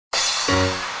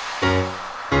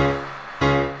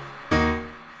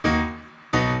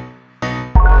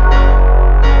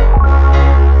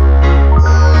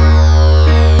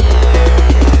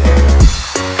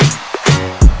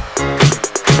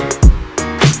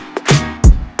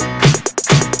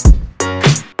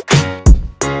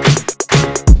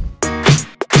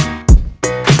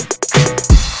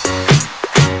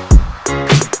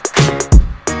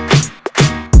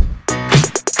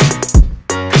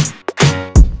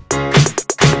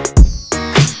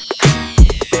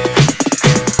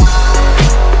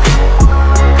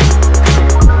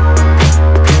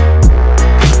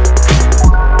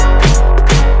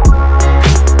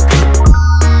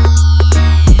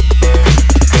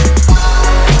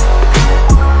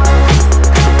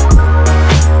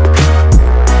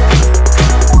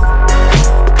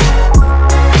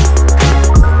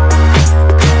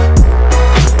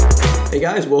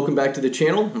Guys, welcome back to the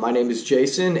channel. My name is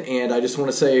Jason, and I just want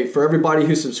to say for everybody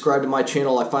who subscribed to my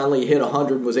channel, I finally hit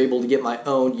 100, was able to get my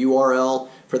own URL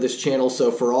for this channel. So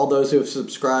for all those who have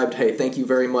subscribed, hey, thank you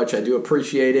very much. I do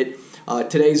appreciate it.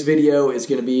 Today's video is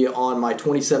going to be on my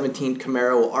 2017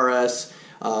 Camaro RS.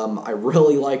 I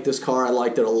really like this car. I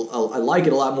like it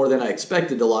a lot more than I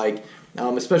expected to like,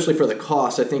 especially for the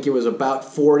cost. I think it was about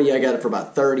 40. I got it for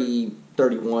about 30,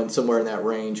 31, somewhere in that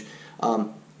range.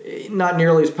 Not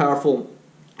nearly as powerful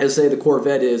as, say, the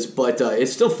Corvette is, but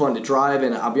it's still fun to drive,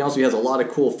 and I'll be honest with you, it has a lot of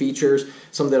cool features,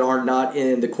 some that are not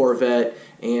in the Corvette,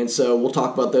 and so we'll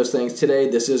talk about those things today.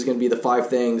 This is going to be the 5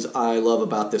 things I love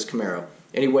about this Camaro.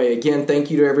 Anyway, again,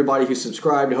 thank you to everybody who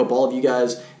subscribed. I hope all of you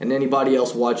guys and anybody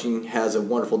else watching has a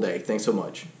wonderful day. Thanks so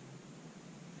much.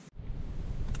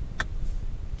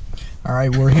 All right,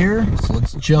 we're here, so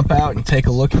let's jump out and take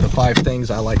a look at the 5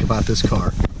 things I like about this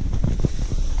car.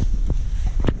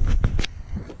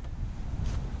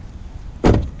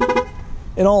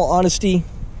 In all honesty,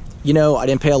 you know, I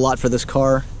didn't pay a lot for this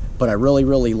car, but I really,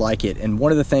 really like it. And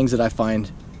one of the things that I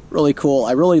find really cool,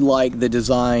 I really like the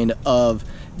design of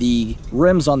the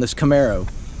rims on this Camaro.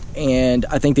 And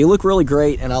I think they look really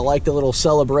great, and I like the little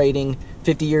celebrating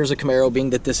 50 years of Camaro,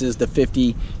 being that this is the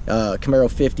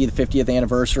Camaro 50, the 50th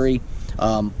anniversary.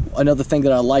 Another thing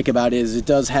that I like about it is it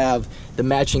does have the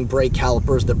matching brake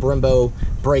calipers, the Brembo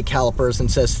brake calipers,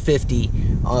 and says 50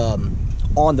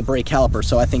 on the brake caliper,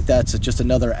 so I think that's just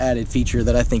another added feature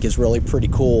that I think is really pretty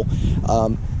cool.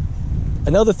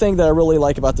 Another thing that I really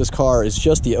like about this car is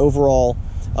just the overall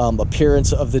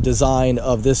appearance of the design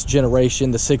of this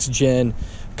generation, the 6th gen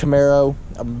Camaro.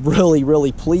 I'm really,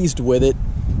 really pleased with it,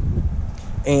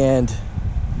 and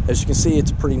as you can see,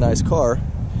 it's a pretty nice car.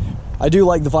 I do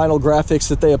like the vinyl graphics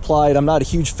that they applied. I'm not a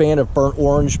huge fan of burnt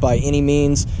orange by any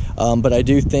means, but I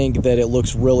do think that it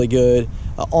looks really good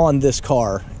on this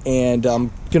car, and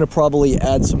I'm gonna probably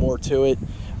add some more to it.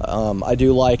 I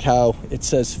do like how it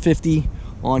says 50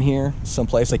 on here.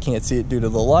 Someplace I can't see it due to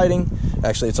the lighting.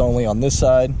 Actually, it's only on this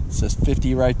side. It says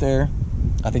 50 right there.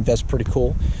 I think that's pretty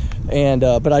cool. And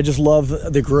but I just love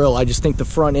the grille. I just think the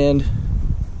front end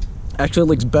actually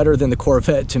looks better than the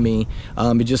Corvette to me.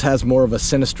 It just has more of a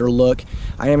sinister look.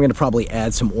 I am going to probably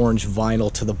add some orange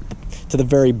vinyl to the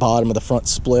very bottom of the front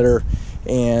splitter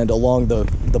and along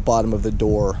the bottom of the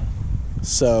door.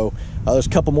 So there's a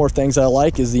couple more things I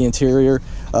like is the interior.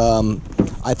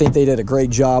 I think they did a great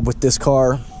job with this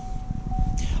car.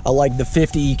 I like the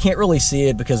 50. You can't really see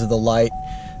it because of the light,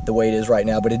 the way it is right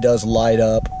now, but it does light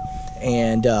up.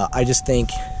 And I just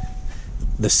think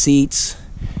the seats,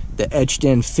 the etched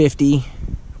in 50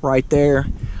 right there,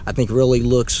 I think really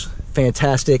looks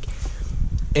fantastic.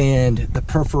 And the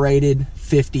perforated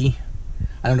 50,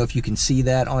 I don't know if you can see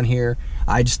that on here.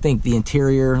 I just think the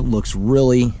interior looks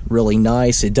really, really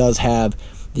nice. It does have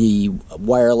the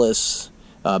wireless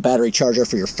battery charger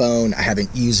for your phone. I haven't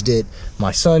used it.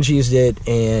 My son's used it,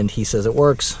 and he says it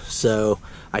works, so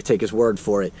I take his word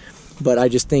for it. But I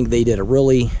just think they did a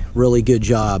really, really good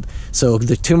job. So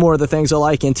the 2 more of the things I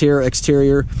like, interior,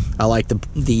 exterior. I like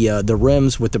the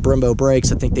rims with the Brembo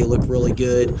brakes. I think they look really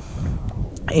good.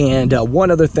 And one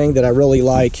other thing that I really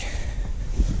like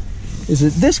is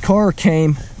that this car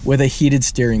came with a heated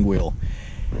steering wheel.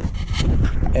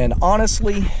 And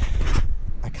honestly,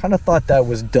 I kind of thought that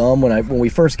was dumb when we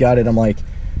first got it. I'm like,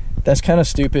 that's kind of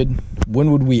stupid.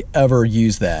 When would we ever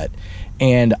use that?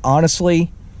 And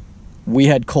honestly, we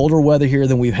had colder weather here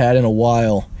than we've had in a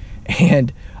while,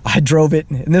 and I drove it,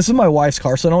 and this is my wife's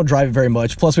car, so I don't drive it very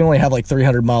much. Plus, we only have like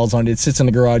 300 miles on it. It sits in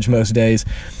the garage most days.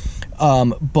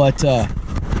 But I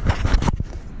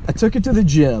took it to the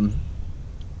gym,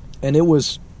 and it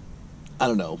was, I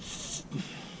don't know,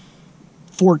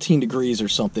 14 degrees or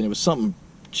something. It was something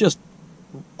just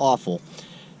awful.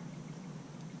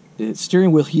 the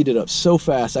steering wheel heated up so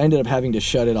fast, I ended up having to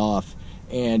shut it off,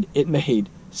 and it made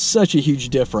such a huge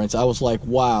difference. I was like,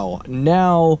 wow,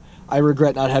 now I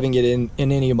regret not having it in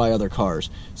any of my other cars.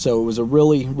 So it was a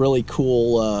really, really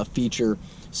cool feature.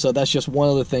 So that's just one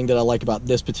other thing that I like about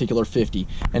this particular 50.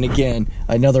 And again,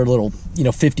 another little,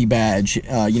 50 badge,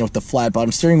 with the flat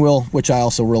bottom steering wheel, which I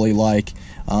also really like.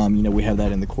 We have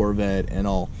that in the Corvette and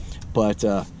all. But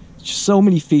so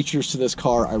many features to this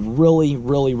car. I really,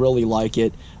 really, really like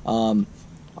it. I'm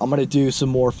going to do some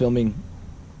more filming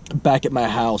back at my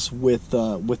house with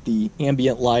the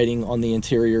ambient lighting on the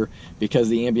interior, because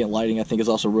the ambient lighting I think is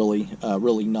also really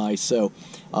really nice. So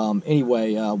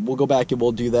anyway, we'll go back and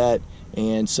we'll do that.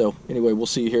 And so anyway, we'll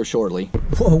see you here shortly.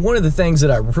 Well, one of the things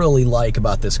that I really like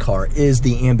about this car is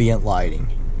the ambient lighting.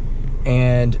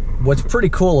 And what's pretty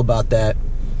cool about that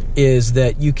is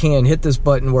that you can hit this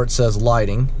button where it says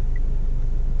lighting,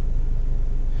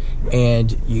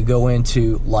 and you go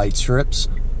into light strips.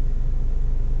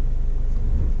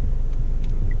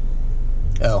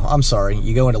 Oh, I'm sorry,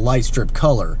 you go into light strip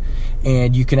color,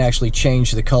 and you can actually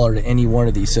change the color to any one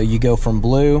of these. So you go from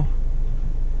blue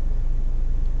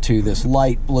to this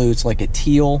light blue, it's like a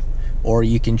teal, or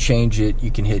you can change it, you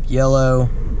can hit yellow,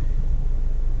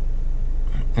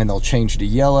 and they'll change to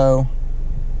yellow,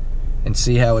 and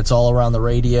see how it's all around the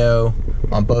radio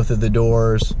on both of the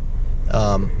doors.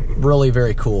 Really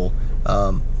very cool.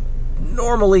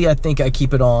 Normally I think I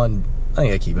keep it on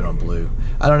blue.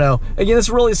 I don't know. Again, this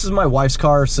is my wife's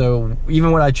car, so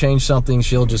even when I change something,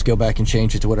 she'll just go back and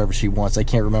change it to whatever she wants. I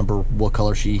can't remember what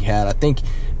color she had. I think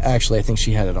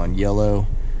she had it on yellow.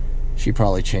 She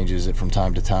probably changes it from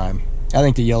time to time. I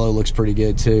think the yellow looks pretty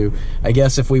good too. I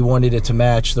guess if we wanted it to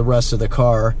match the rest of the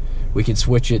car, we could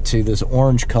switch it to this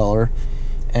orange color,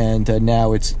 and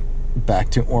now it's back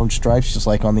to orange stripes just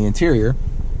like on the interior.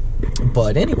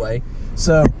 But anyway,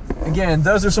 so again,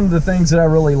 those are some of the things that I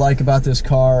really like about this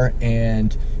car,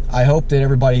 and I hope that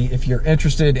everybody, if you're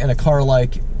interested in a car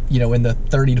like, in the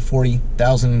 $30,000 to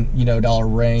 $40,000 dollar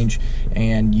range,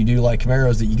 and you do like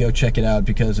Camaros, that you go check it out,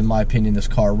 because in my opinion this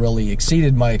car really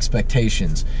exceeded my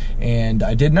expectations, and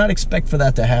I did not expect for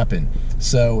that to happen.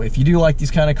 So if you do like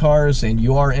these kind of cars and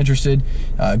you are interested,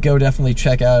 go definitely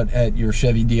check out at your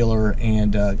Chevy dealer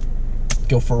and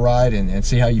go for a ride and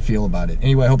see how you feel about it.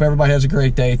 Anyway, I hope everybody has a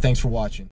great day. Thanks for watching.